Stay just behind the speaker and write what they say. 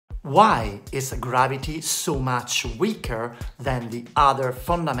Why is gravity so much weaker than the other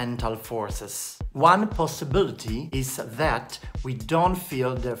fundamental forces? One possibility is that we don't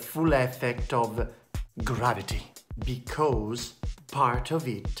feel the full effect of gravity because part of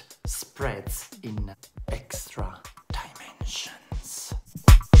it spreads in extra dimensions.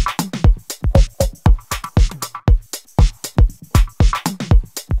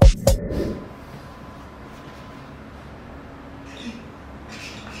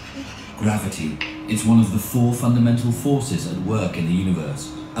 Gravity is one of the four fundamental forces at work in the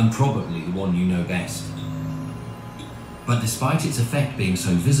universe, and probably the one you know best. But despite its effect being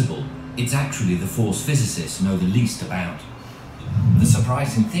so visible, it's actually the force physicists know the least about. The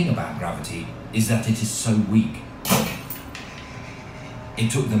surprising thing about gravity is that it is so weak.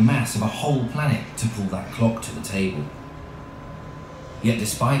 It took the mass of a whole planet to pull that clock to the table. Yet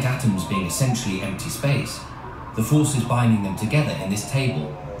despite atoms being essentially empty space, the forces binding them together in this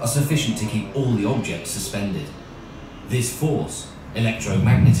table are sufficient to keep all the objects suspended. This force,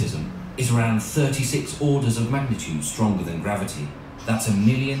 electromagnetism, is around 36 orders of magnitude stronger than gravity. That's a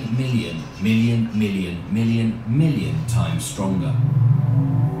million times stronger.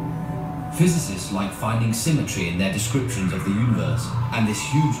 Physicists like finding symmetry in their descriptions of the universe, and this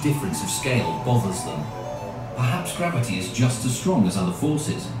huge difference of scale bothers them. Perhaps gravity is just as strong as other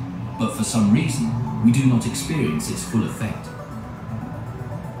forces, but for some reason, we do not experience its full effect.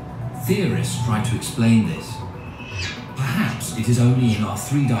 Theorists try to explain this. Perhaps it is only in our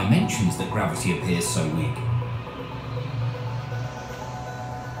 3 dimensions that gravity appears so weak.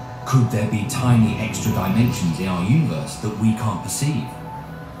 Could there be tiny extra dimensions in our universe that we can't perceive?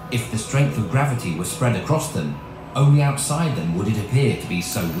 If the strength of gravity were spread across them, only outside them would it appear to be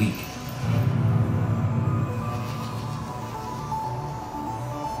so weak.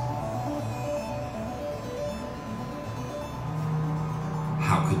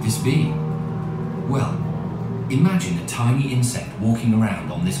 How could this be? Well, imagine a tiny insect walking around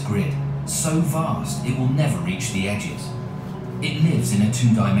on this grid, so vast it will never reach the edges. It lives in a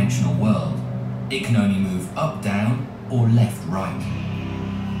 2-dimensional world. It can only move up, down, or left, right.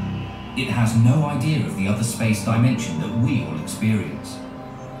 It has no idea of the other space dimension that we all experience.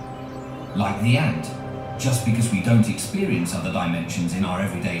 Like the ant, just because we don't experience other dimensions in our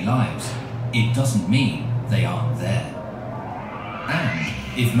everyday lives, it doesn't mean they aren't there. And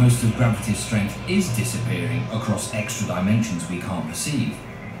if most of gravity's strength is disappearing across extra dimensions we can't perceive,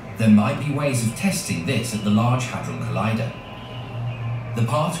 there might be ways of testing this at the Large Hadron Collider. The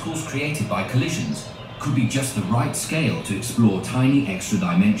particles created by collisions could be just the right scale to explore tiny extra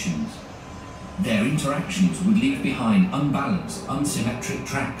dimensions. Their interactions would leave behind unbalanced, unsymmetric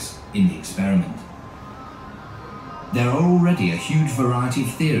tracks in the experiment. There are already a huge variety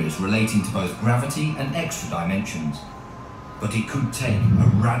of theories relating to both gravity and extra dimensions, but it could take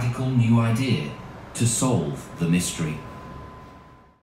a radical new idea to solve the mystery.